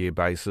 400 year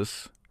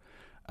basis.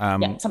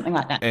 Something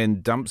like that.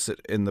 And dumps it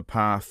in the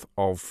path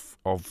of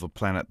the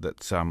planet that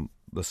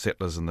the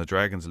settlers and the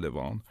dragons live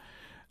on.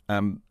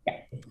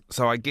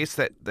 So I guess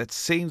that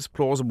seems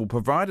plausible,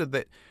 provided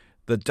that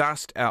the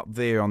dust out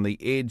there on the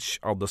edge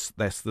of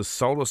the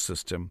solar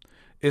system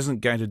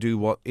isn't going to do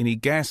what any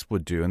gas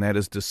would do, and that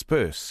is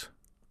disperse.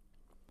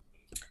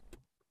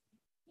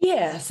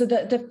 Yeah, so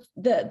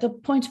the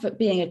point of it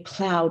being a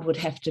cloud would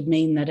have to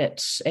mean that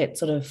it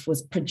sort of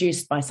was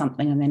produced by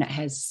something, and then it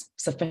has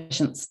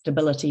sufficient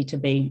stability to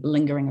be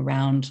lingering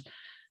around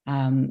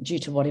due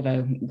to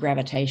whatever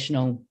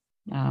gravitational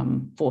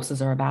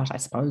forces are about, I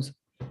suppose.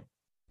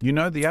 You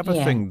know, the other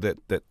thing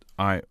that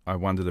I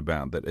wondered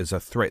about that is a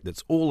threat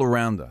that's all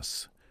around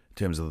us in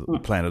terms of the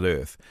planet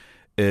Earth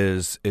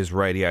is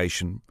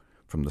radiation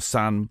from the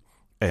sun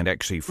and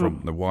actually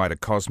from the wider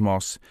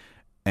cosmos.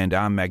 And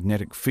our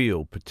magnetic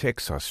field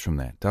protects us from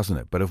that, doesn't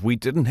it? But if we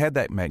didn't have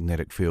that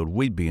magnetic field,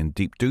 we'd be in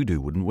deep doo-doo,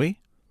 wouldn't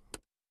we?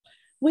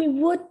 We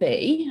would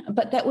be,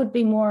 but that would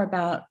be more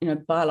about,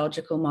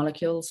 biological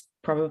molecules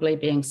probably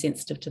being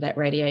sensitive to that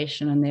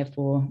radiation and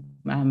therefore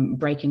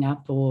breaking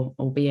up or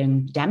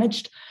being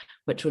damaged,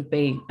 which would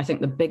be, I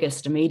think, the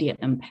biggest immediate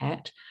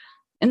impact.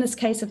 In this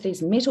case of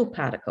these metal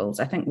particles,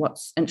 I think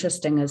what's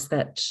interesting is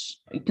that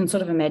you can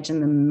sort of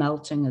imagine them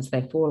melting as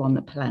they fall on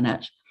the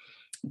planet.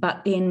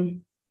 But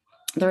then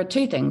there are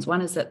two things.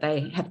 One is that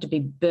they have to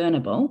be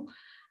burnable,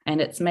 and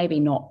it's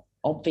maybe not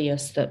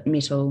obvious that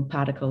metal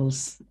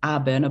particles are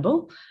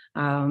burnable,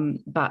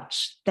 but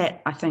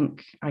that I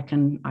think I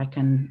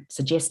can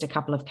suggest a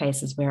couple of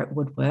cases where it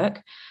would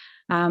work.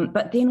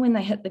 But then when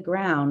they hit the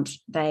ground,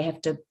 they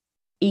have to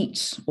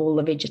eat all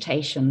the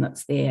vegetation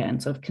that's there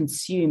and sort of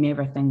consume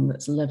everything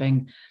that's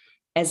living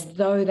as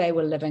though they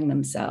were living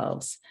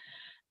themselves.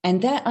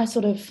 And that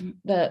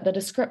the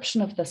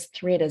description of this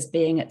thread as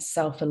being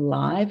itself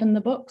alive in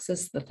the books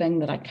is the thing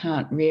that I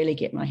can't really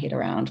get my head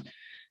around,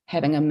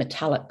 having a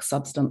metallic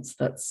substance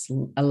that's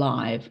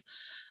alive.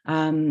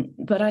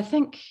 But I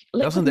think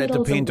doesn't that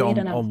depend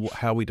on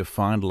how we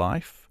define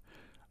life?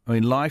 I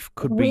mean, life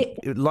could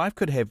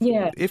have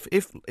if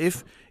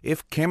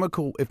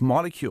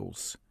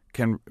molecules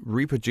can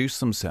reproduce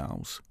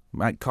themselves,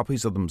 make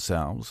copies of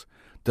themselves.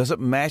 Does it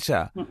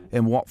matter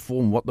in what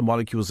form what the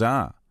molecules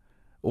are?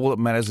 All that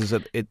matters is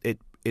that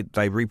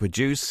they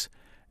reproduce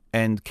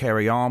and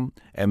carry on,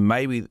 and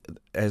maybe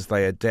as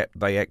they adapt,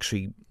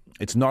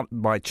 it's not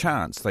by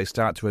chance. They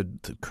start to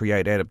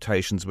create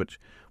adaptations which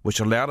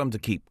allow them to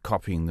keep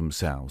copying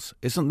themselves.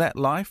 Isn't that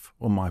life,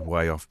 or am I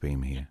way off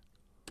beam here?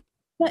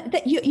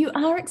 You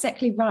are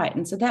exactly right.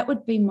 And so that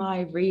would be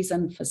my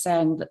reason for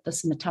saying that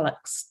this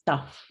metallic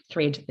stuff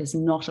thread is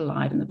not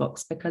alive in the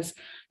books, because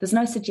there's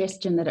no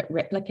suggestion that it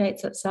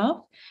replicates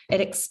itself.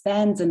 It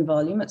expands in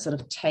volume. It sort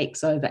of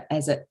takes over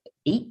as it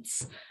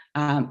eats.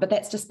 But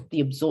that's just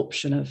the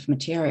absorption of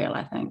material,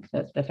 I think,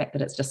 the fact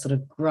that it's just sort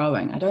of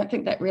growing. I don't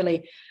think that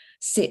really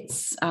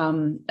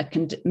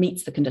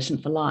meets the condition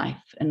for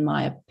life, in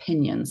my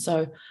opinion.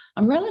 So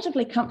I'm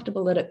relatively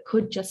comfortable that it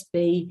could just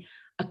be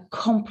a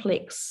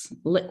complex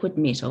liquid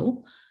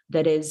metal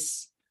that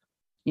is,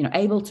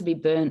 able to be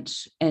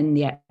burnt in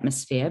the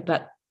atmosphere,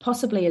 but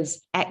possibly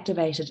is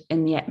activated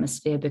in the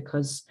atmosphere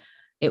because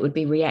it would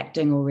be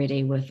reacting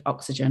already with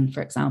oxygen,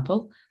 for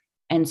example.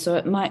 And so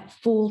it might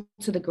fall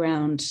to the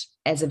ground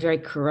as a very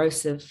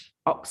corrosive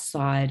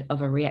oxide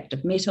of a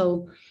reactive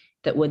metal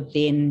that would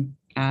then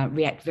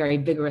react very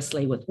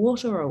vigorously with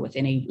water or with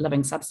any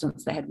living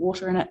substance that had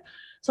water in it.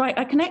 So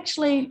I can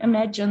actually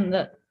imagine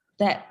that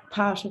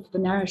part of the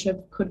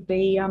narrative could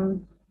be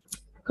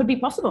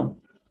possible.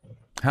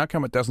 How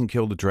come it doesn't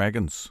kill the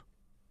dragons?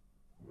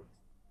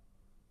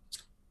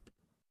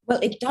 Well,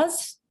 it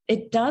does.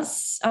 It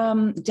does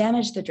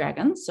damage the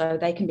dragons, so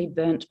they can be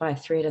burnt by a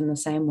thread in the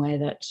same way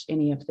that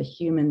any of the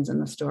humans in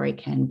the story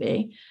can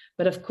be.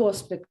 But of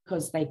course,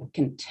 because they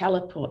can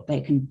teleport, they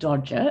can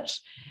dodge it.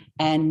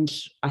 And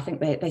I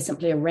think they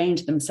simply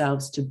arrange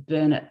themselves to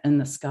burn it in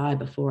the sky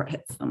before it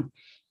hits them,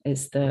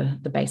 is the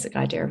basic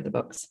idea of the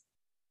books.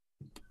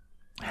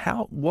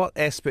 What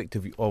aspect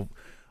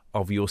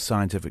of your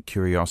scientific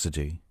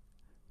curiosity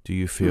do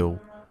you feel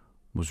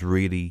was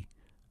really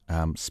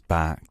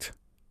sparked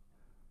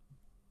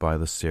by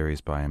the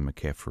series by Anne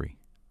McCaffrey?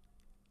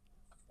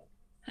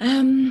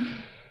 Was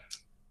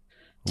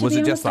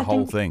it just the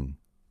whole thing?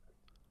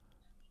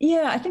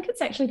 Yeah, I think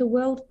it's actually the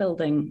world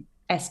building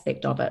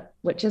aspect of it,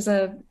 which is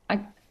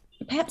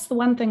perhaps the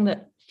one thing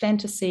that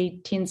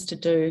fantasy tends to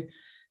do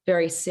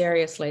very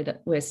seriously,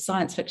 that where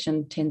science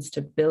fiction tends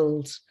to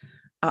build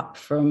up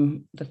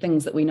from the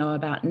things that we know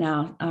about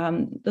now.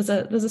 There's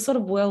a sort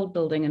of world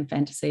building in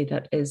fantasy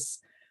that is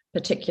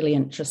particularly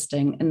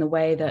interesting in the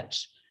way that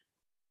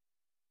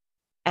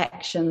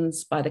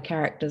actions by the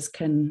characters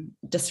can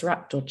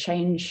disrupt or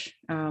change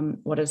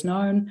what is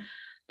known.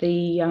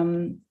 The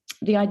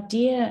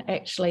idea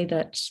actually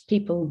that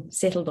people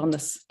settled on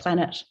this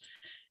planet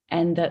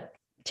and that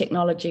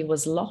technology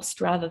was lost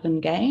rather than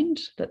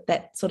gained,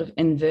 that sort of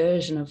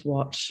inversion of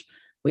what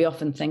we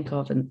often think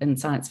of in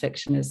science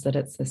fiction is that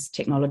it's this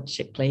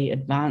technologically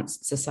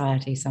advanced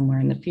society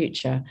somewhere in the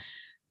future.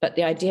 But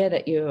the idea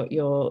that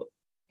you're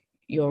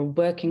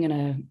working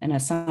in a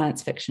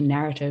science fiction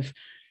narrative,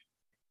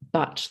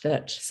 but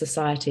that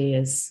society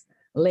is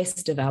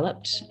less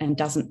developed and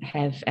doesn't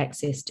have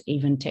access to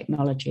even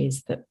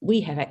technologies that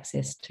we have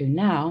access to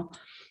now,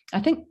 I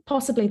think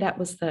possibly that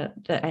was the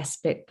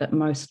aspect that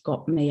most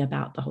got me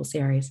about the whole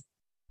series.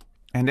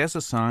 And as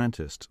a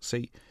scientist,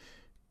 see,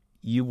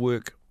 you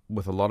work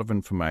with a lot of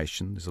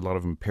information. There's a lot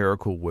of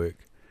empirical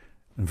work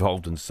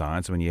involved in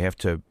science. I mean, you have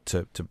to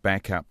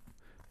back up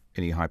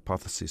any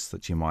hypothesis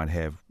that you might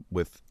have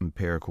with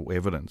empirical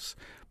evidence.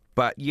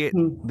 But yet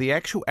the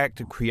actual act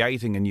of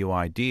creating a new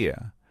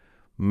idea,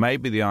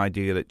 maybe the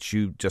idea that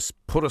you just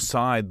put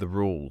aside the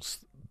rules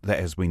that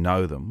as we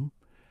know them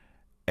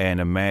and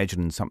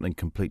imagine something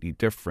completely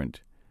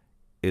different,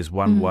 is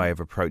one way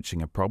of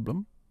approaching a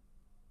problem?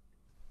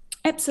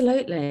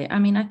 Absolutely. I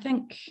mean, I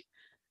think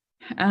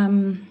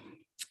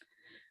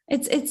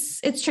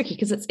it's tricky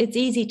because it's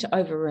easy to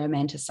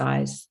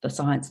over-romanticize the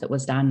science that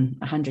was done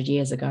 100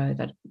 years ago,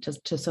 that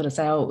to sort of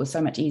say, oh, it was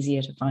so much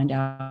easier to find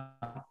out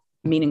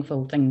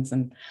meaningful things.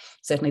 And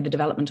certainly the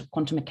development of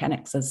quantum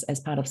mechanics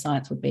as part of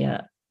science would be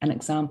an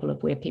example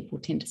of where people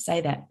tend to say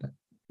that.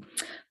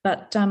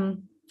 But I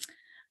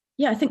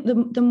think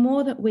the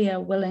more that we are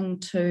willing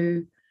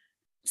to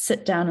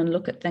sit down and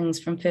look at things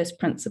from first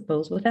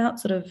principles without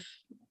sort of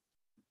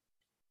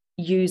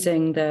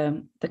using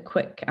the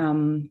quick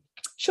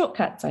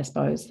shortcuts, I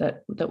suppose,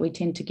 that we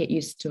tend to get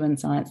used to in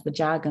science, the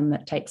jargon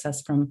that takes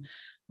us from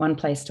one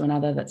place to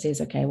another that says,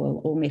 okay,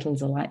 well, all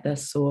metals are like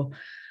this, or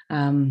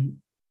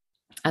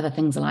other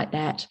things are like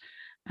that.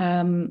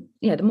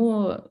 The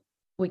more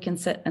we can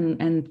sit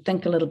and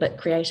think a little bit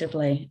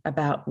creatively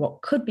about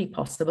what could be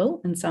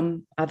possible in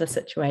some other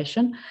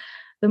situation,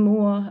 the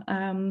more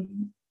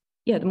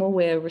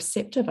we're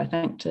receptive, I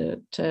think,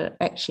 to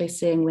actually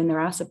seeing when there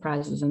are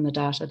surprises in the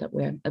data that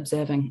we're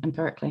observing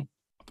empirically.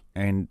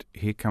 And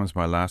here comes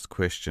my last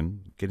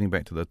question, getting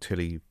back to the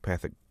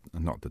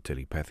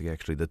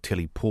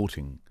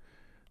teleporting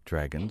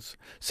dragons.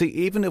 See,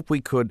 even if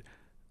we could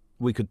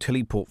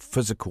teleport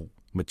physical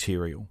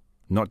material,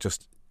 not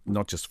just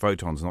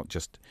photons,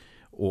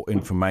 or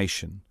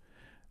information.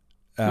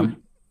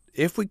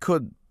 If we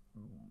could,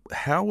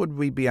 how would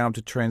we be able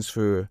to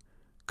transfer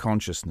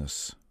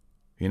consciousness?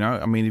 You know,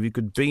 I mean, if you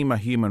could beam a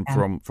human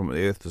from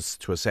Earth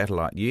to a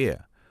satellite,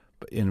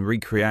 and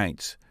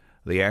recreate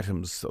the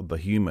atoms of the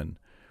human,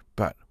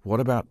 but what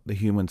about the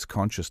human's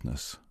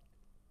consciousness?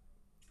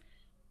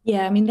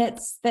 Yeah, I mean,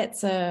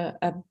 that's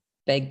a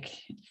big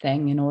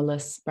thing in all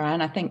this,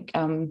 Brian. I think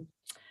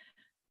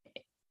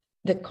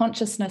the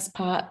consciousness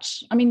part,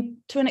 I mean,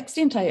 to an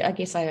extent, I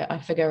guess I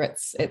figure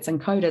it's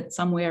encoded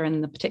somewhere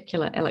in the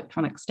particular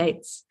electronic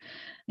states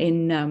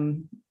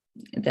in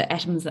the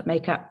atoms that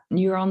make up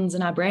neurons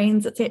in our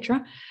brains,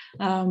 etc.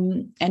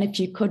 And if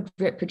you could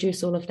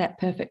reproduce all of that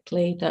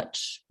perfectly, that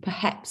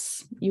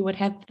perhaps you would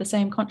have the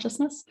same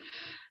consciousness.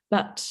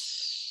 But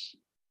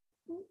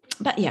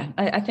yeah,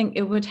 I think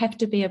it would have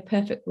to be a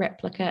perfect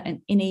replica,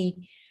 and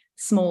any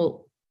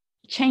small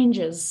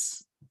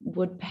changes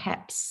would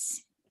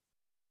perhaps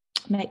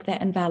make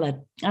that invalid.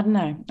 I don't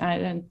know.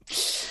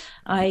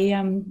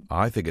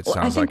 I think it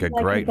sounds like a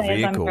great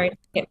vehicle.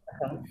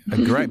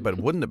 But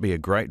wouldn't it be a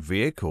great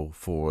vehicle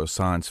for a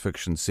science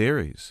fiction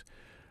series?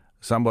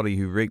 Somebody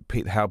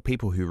how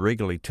people who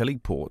regularly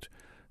teleport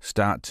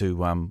start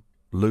to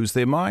lose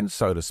their minds,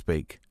 so to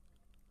speak.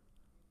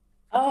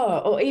 Oh,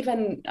 or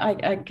even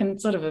I can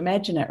sort of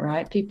imagine it,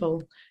 right?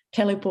 People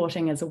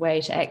teleporting as a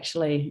way to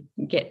actually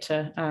get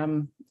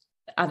to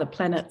other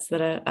planets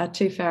that are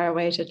too far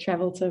away to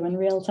travel to in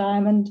real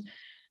time, and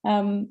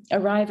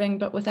arriving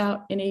but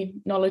without any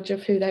knowledge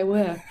of who they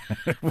were.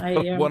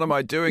 What am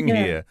I doing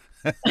here?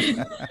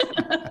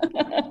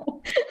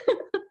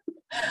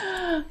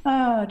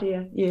 Oh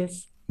dear,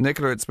 yes.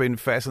 Nicola, it's been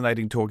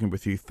fascinating talking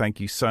with you. Thank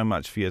you so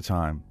much for your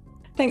time.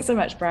 Thanks so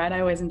much, Brian. I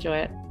always enjoy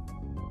it.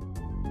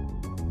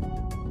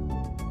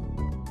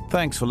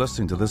 Thanks for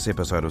listening to this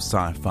episode of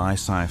Sci-Fi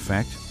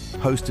Sci-Fact,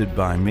 hosted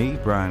by me,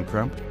 Brian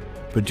Crump,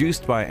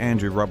 produced by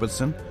Andrew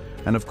Robertson,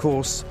 and of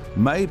course,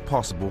 made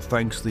possible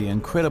thanks to the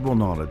incredible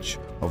knowledge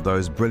of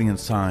those brilliant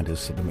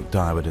scientists at the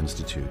MacDiarmid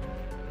Institute.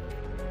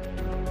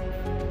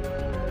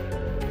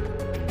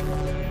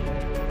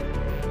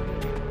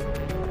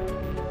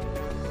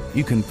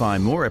 You can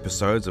find more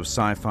episodes of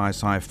Sci-Fi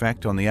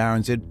Sci-Fact on the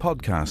RNZ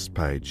podcast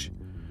page.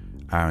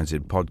 RNZ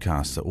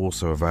podcasts are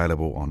also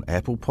available on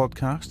Apple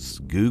Podcasts,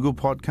 Google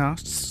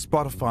Podcasts,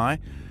 Spotify,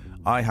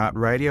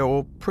 iHeartRadio,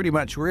 or pretty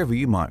much wherever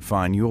you might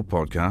find your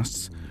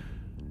podcasts.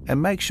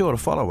 And make sure to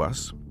follow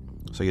us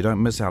so you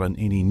don't miss out on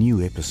any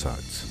new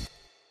episodes.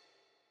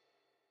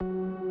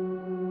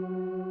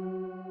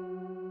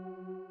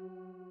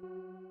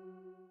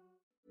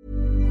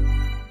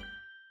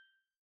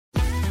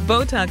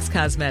 Botox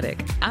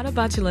Cosmetic, out of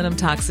botulinum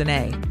toxin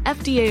A,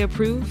 FDA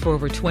approved for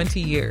over 20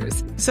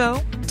 years.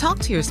 So, talk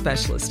to your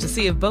specialist to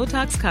see if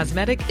Botox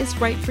Cosmetic is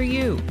right for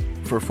you.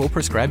 For full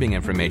prescribing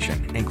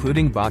information,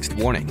 including boxed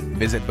warning,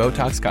 visit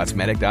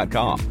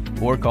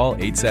BotoxCosmetic.com or call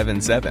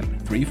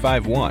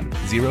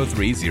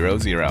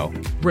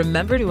 877-351-0300.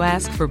 Remember to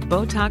ask for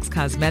Botox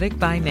Cosmetic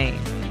by name.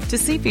 To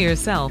see for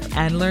yourself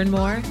and learn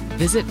more,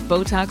 visit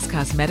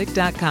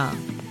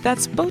BotoxCosmetic.com.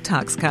 That's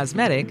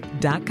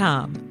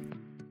BotoxCosmetic.com.